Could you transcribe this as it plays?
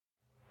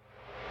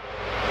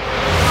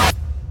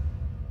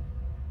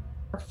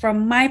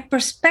from my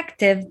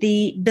perspective,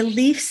 the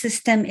belief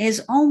system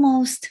is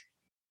almost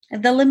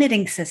the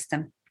limiting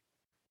system.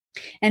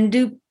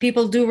 And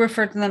people do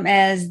refer to them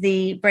as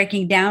the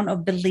breaking down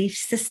of belief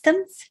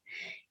systems?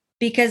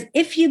 Because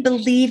if you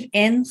believe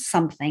in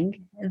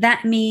something,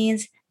 that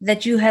means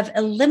that you have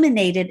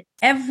eliminated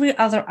every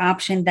other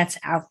option that's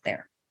out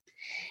there.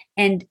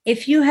 And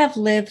if you have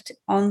lived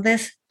on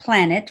this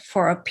planet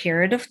for a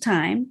period of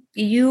time,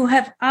 you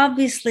have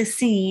obviously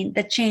seen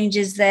the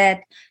changes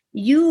that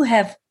you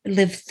have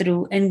lived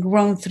through and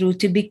grown through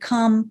to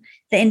become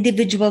the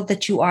individual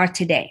that you are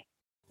today.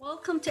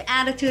 Welcome to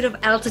Attitude of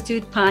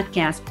Altitude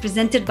podcast,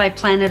 presented by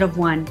Planet of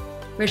One.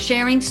 We're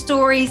sharing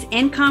stories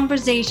and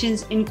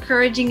conversations,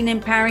 encouraging and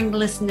empowering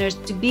listeners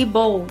to be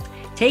bold,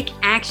 take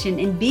action,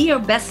 and be your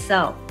best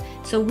self,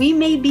 so we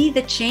may be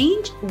the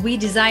change we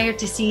desire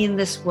to see in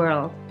this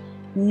world.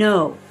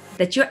 Know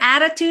that your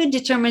attitude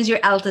determines your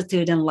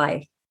altitude in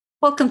life.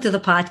 Welcome to the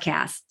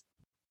podcast.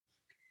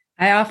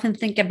 I often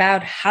think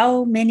about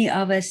how many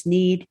of us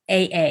need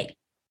AA.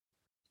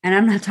 And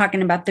I'm not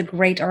talking about the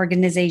great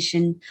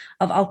organization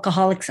of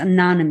Alcoholics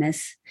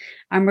Anonymous.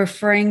 I'm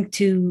referring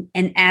to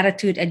an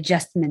attitude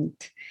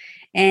adjustment.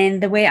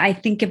 And the way I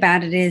think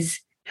about it is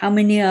how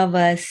many of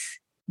us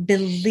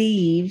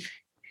believe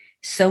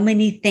so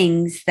many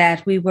things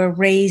that we were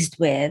raised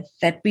with,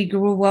 that we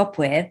grew up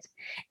with.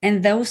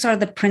 And those are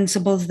the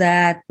principles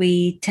that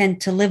we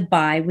tend to live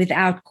by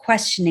without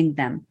questioning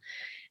them.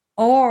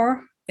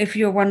 Or if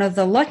you're one of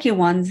the lucky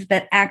ones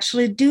that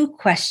actually do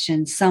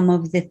question some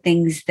of the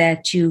things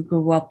that you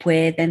grew up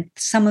with and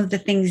some of the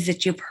things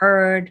that you've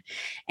heard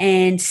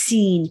and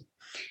seen.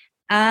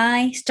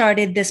 I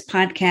started this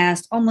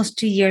podcast almost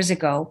 2 years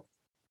ago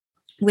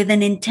with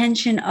an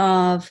intention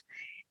of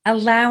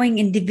allowing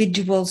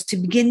individuals to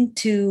begin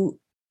to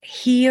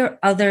hear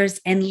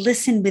others and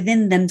listen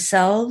within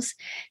themselves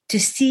to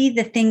see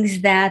the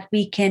things that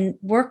we can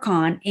work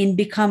on in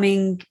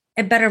becoming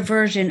a better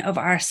version of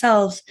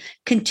ourselves,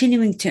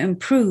 continuing to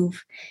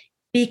improve,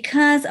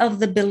 because of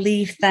the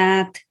belief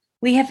that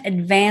we have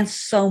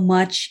advanced so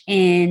much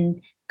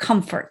in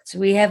comforts.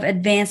 We have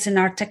advanced in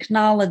our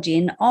technology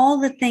and all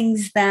the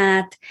things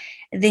that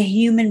the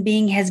human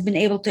being has been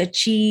able to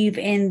achieve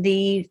in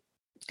the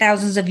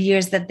thousands of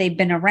years that they've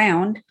been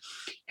around.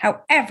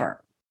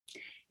 However,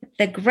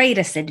 the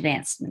greatest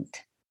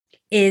advancement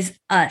is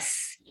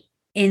us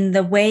in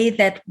the way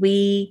that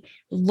we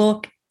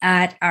look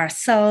at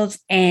ourselves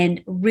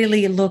and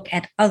really look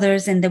at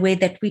others and the way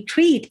that we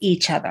treat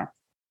each other.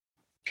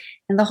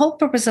 And the whole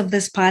purpose of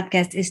this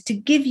podcast is to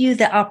give you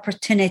the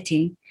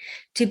opportunity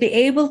to be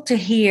able to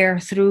hear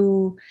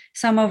through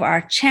some of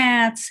our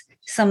chats,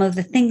 some of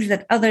the things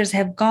that others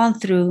have gone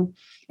through,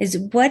 is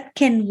what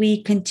can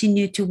we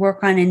continue to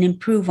work on and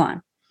improve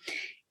on?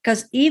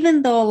 Because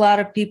even though a lot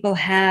of people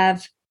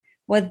have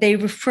what they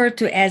refer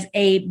to as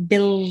a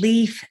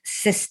belief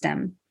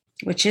system,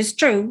 which is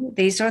true.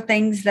 These are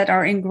things that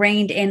are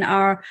ingrained in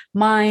our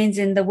minds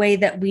in the way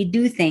that we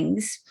do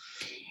things.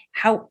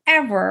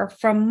 However,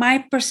 from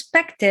my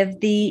perspective,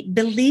 the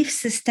belief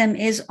system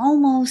is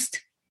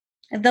almost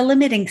the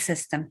limiting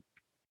system.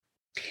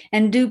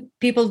 And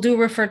people do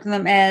refer to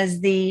them as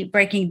the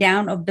breaking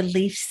down of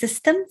belief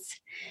systems?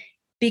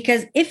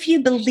 Because if you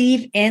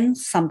believe in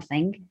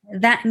something,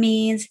 that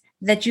means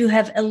that you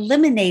have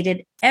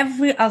eliminated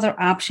every other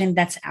option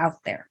that's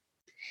out there.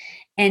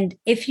 And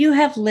if you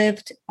have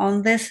lived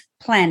on this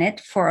planet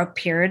for a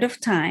period of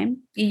time,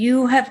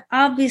 you have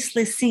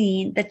obviously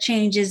seen the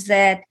changes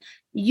that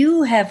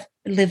you have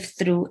lived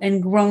through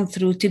and grown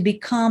through to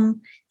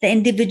become the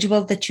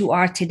individual that you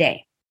are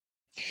today.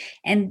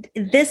 And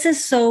this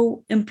is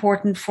so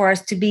important for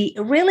us to be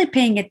really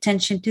paying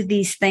attention to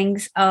these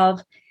things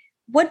of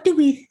what do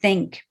we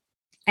think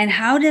and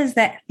how does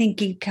that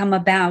thinking come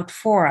about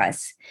for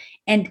us?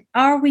 And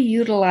are we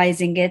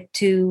utilizing it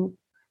to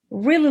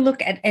really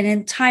look at an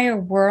entire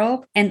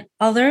world and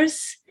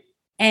others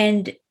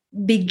and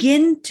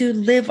begin to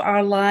live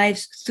our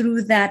lives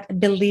through that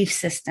belief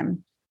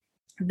system?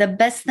 The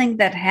best thing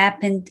that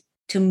happened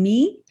to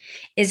me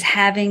is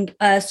having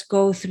us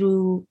go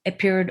through a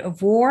period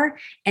of war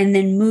and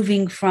then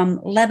moving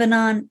from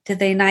Lebanon to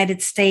the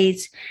United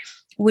States,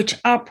 which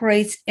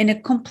operates in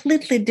a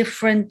completely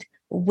different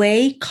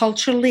way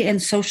culturally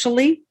and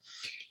socially.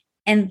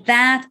 And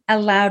that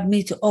allowed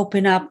me to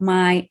open up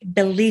my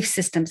belief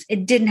systems.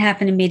 It didn't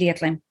happen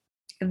immediately.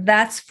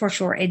 That's for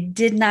sure. It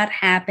did not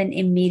happen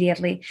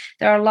immediately.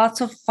 There are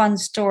lots of fun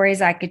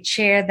stories I could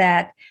share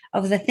that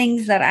of the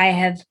things that I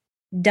have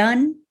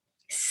done,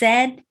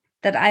 said,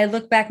 that I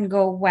look back and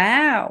go,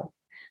 wow,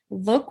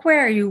 look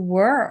where you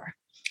were.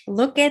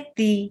 Look at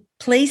the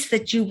place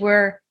that you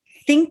were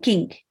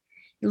thinking.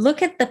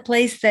 Look at the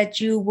place that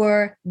you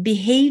were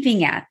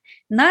behaving at,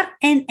 not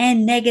in a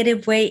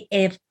negative way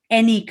of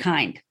any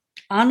kind.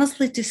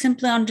 Honestly, to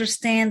simply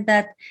understand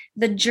that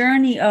the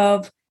journey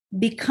of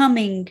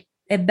becoming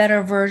a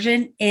better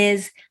version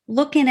is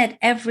looking at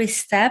every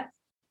step.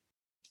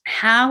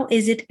 How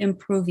is it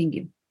improving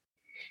you?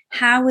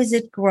 How is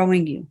it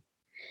growing you?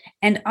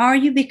 And are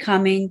you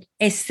becoming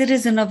a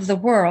citizen of the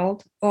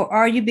world, or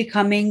are you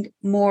becoming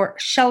more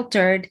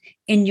sheltered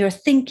in your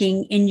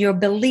thinking, in your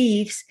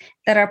beliefs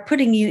that are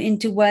putting you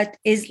into what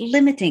is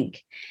limiting?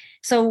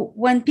 So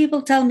when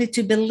people tell me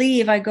to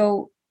believe, I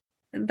go,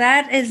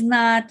 that is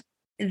not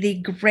the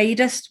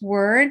greatest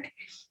word.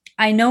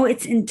 I know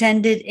it's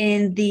intended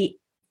in the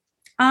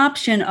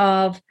option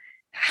of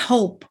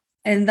hope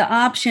and the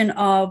option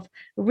of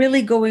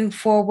really going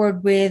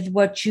forward with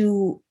what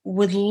you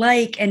would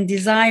like and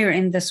desire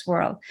in this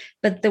world.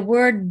 But the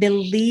word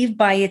believe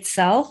by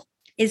itself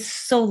is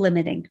so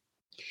limiting.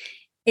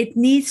 It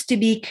needs to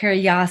be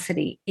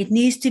curiosity. It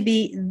needs to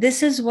be,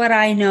 this is what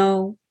I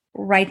know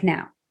right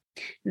now.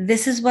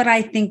 This is what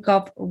I think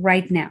of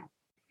right now.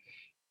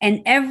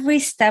 And every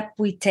step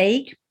we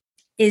take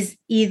is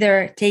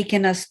either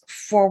taking us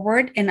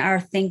forward in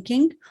our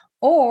thinking,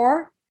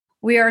 or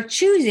we are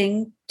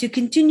choosing to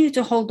continue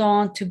to hold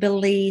on to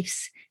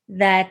beliefs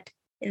that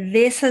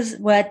this is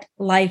what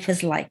life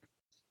is like.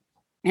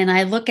 And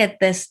I look at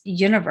this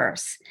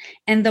universe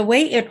and the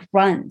way it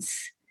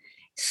runs,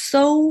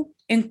 so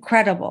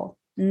incredible.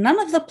 None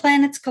of the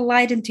planets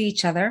collide into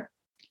each other.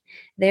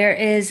 There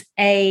is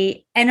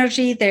a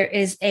energy, there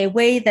is a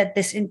way that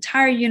this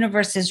entire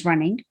universe is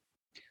running.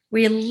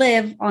 We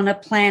live on a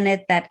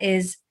planet that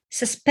is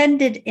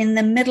suspended in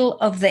the middle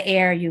of the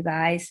air, you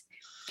guys,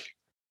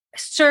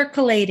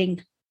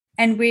 circulating,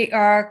 and we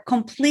are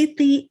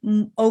completely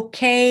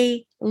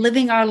okay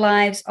living our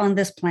lives on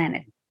this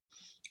planet.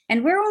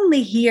 And we're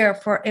only here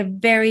for a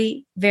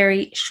very,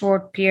 very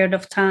short period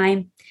of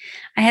time.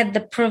 I had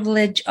the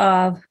privilege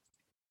of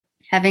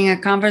having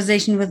a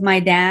conversation with my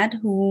dad,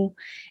 who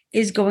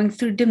is going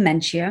through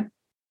dementia,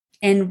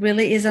 and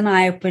really is an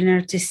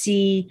eye-opener to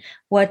see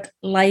what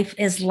life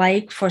is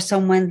like for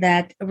someone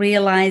that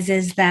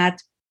realizes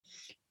that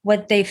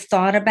what they've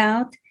thought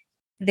about,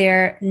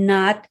 they're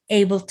not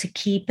able to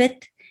keep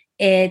it.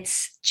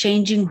 It's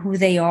changing who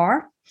they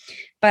are.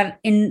 But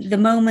in the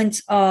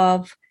moments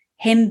of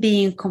him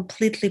being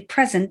completely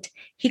present,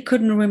 he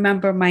couldn't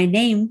remember my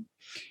name.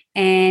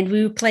 And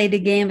we played a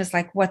game. It's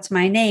like, what's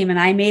my name? And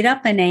I made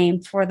up a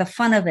name for the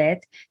fun of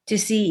it to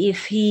see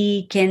if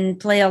he can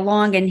play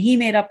along. And he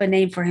made up a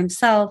name for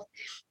himself.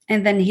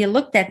 And then he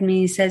looked at me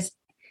and he says,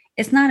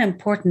 it's not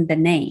important the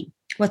name.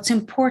 What's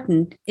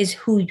important is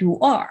who you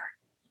are.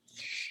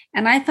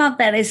 And I thought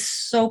that is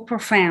so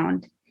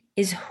profound,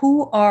 is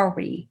who are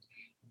we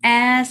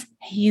as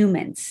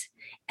humans,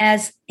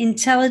 as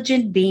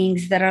intelligent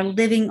beings that are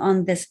living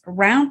on this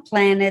round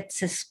planet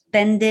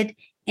suspended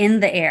in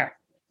the air,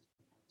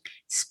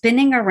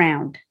 spinning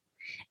around,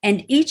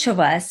 and each of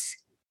us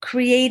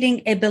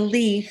creating a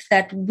belief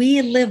that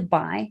we live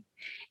by,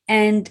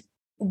 and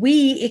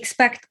we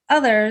expect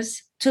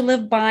others to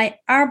live by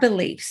our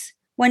beliefs,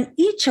 when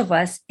each of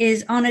us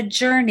is on a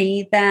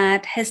journey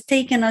that has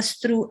taken us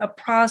through a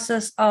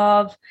process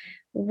of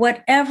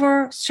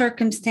whatever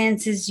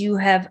circumstances you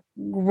have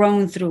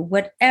grown through,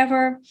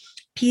 whatever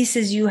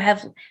pieces you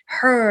have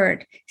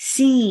heard,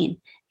 seen,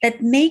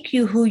 that make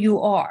you who you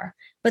are.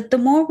 But the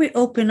more we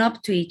open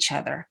up to each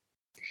other,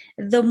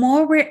 the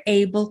more we're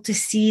able to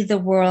see the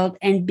world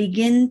and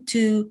begin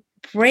to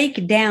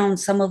break down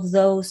some of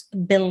those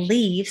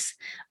beliefs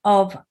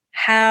of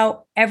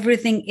how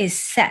everything is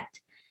set.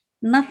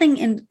 Nothing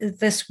in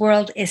this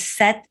world is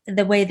set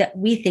the way that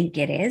we think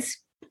it is.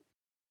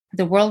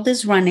 The world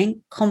is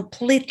running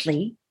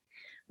completely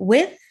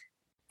with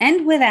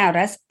and without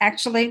us.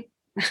 Actually,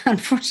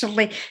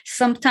 unfortunately,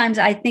 sometimes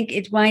I think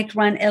it might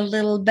run a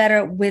little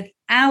better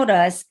without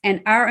us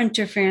and our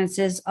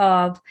interferences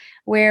of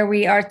where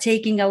we are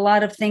taking a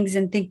lot of things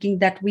and thinking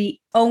that we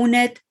own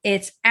it.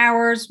 It's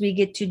ours. We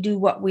get to do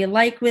what we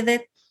like with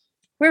it.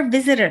 We're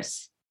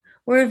visitors.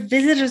 We're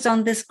visitors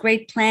on this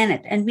great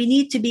planet, and we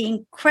need to be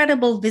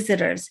incredible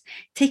visitors,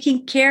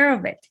 taking care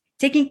of it,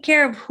 taking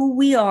care of who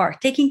we are,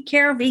 taking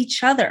care of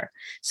each other,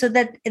 so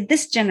that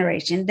this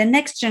generation, the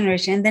next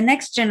generation, and the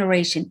next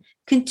generation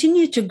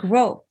continue to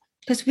grow.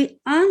 Because we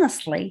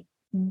honestly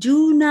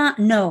do not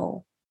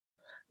know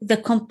the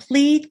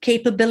complete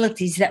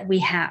capabilities that we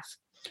have.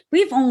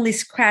 We've only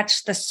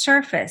scratched the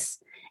surface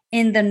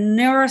in the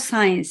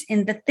neuroscience,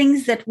 in the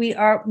things that we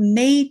are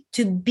made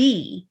to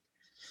be.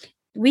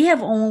 We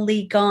have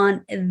only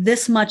gone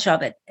this much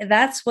of it.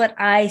 That's what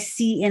I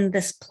see in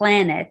this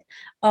planet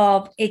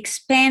of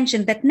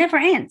expansion that never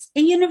ends,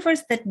 a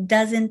universe that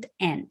doesn't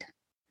end.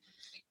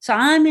 So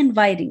I'm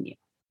inviting you,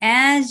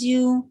 as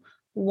you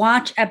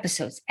watch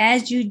episodes,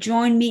 as you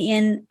join me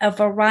in a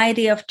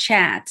variety of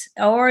chats,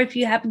 or if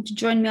you happen to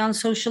join me on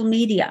social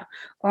media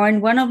or in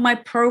one of my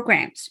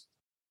programs,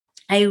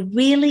 I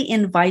really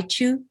invite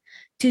you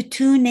to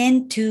tune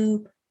in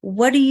to,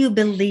 what are you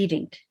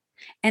believing?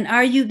 And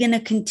are you going to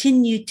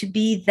continue to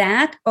be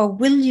that, or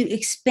will you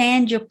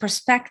expand your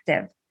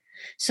perspective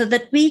so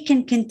that we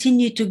can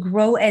continue to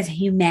grow as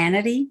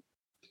humanity,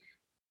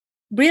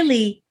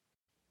 really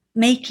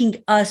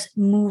making us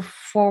move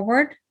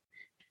forward?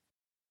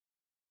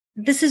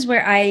 This is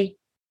where I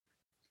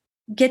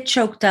get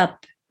choked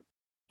up.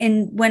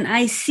 And when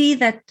I see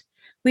that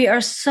we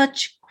are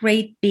such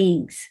great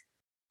beings.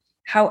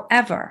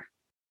 However,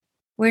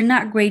 we're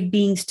not great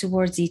beings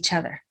towards each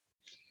other.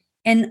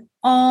 In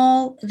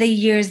all the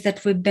years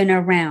that we've been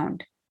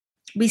around,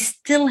 we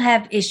still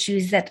have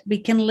issues that we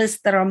can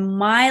list that are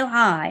mile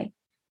high,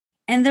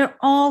 and they're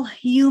all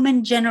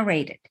human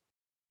generated.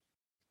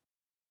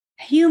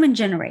 Human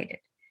generated.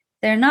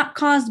 They're not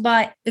caused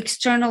by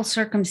external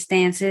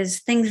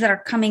circumstances, things that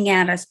are coming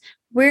at us.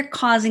 We're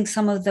causing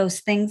some of those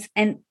things,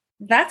 and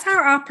that's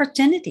our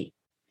opportunity.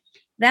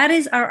 That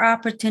is our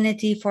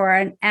opportunity for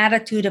an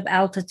attitude of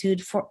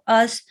altitude, for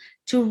us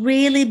to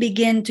really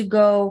begin to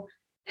go,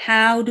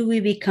 how do we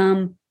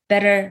become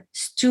better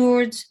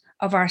stewards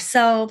of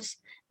ourselves,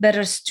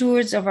 better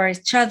stewards of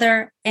each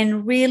other,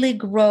 and really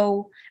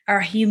grow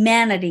our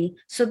humanity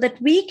so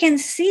that we can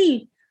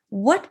see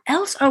what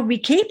else are we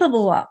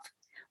capable of?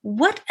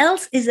 What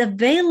else is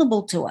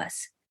available to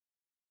us?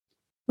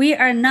 We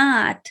are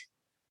not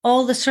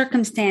all the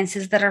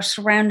circumstances that are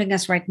surrounding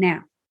us right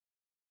now.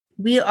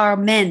 We are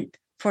meant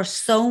for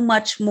so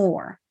much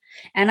more.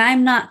 And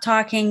I'm not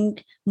talking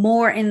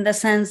more in the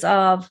sense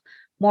of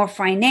more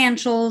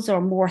financials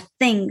or more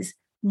things,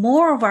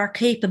 more of our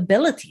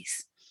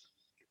capabilities.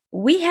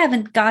 We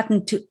haven't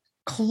gotten to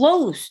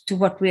close to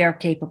what we are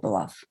capable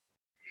of.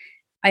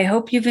 I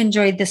hope you've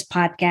enjoyed this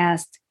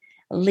podcast.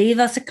 Leave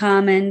us a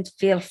comment.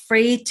 Feel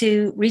free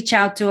to reach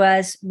out to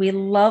us. We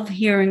love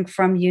hearing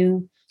from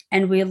you,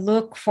 and we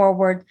look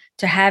forward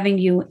to having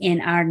you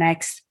in our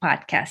next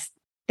podcast.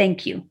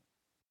 Thank you.